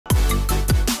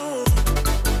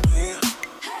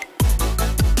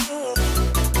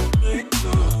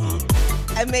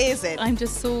amazing. I'm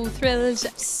just so thrilled.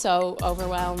 So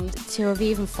overwhelmed. To have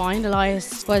even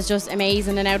finalised was just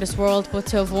amazing and out of this world, but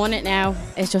to have won it now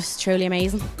is just truly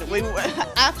amazing. We were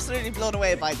absolutely blown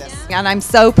away by this. And I'm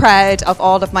so proud of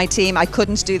all of my team. I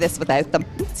couldn't do this without them.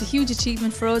 It's a huge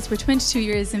achievement for us. We're 22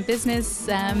 years in business,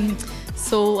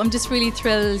 so I'm just really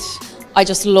thrilled. I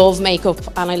just love makeup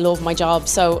and I love my job,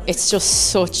 so it's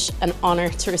just such an honour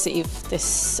to receive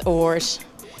this award.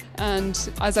 And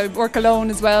as I work alone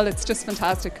as well, it's just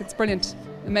fantastic. It's brilliant,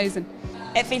 amazing.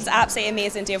 It feels absolutely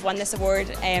amazing to have won this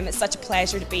award. It's such a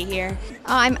pleasure to be here.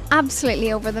 I'm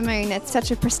absolutely over the moon. It's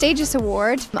such a prestigious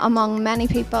award among many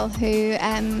people who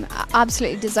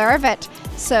absolutely deserve it.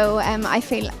 So I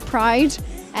feel proud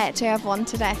to have won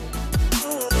today.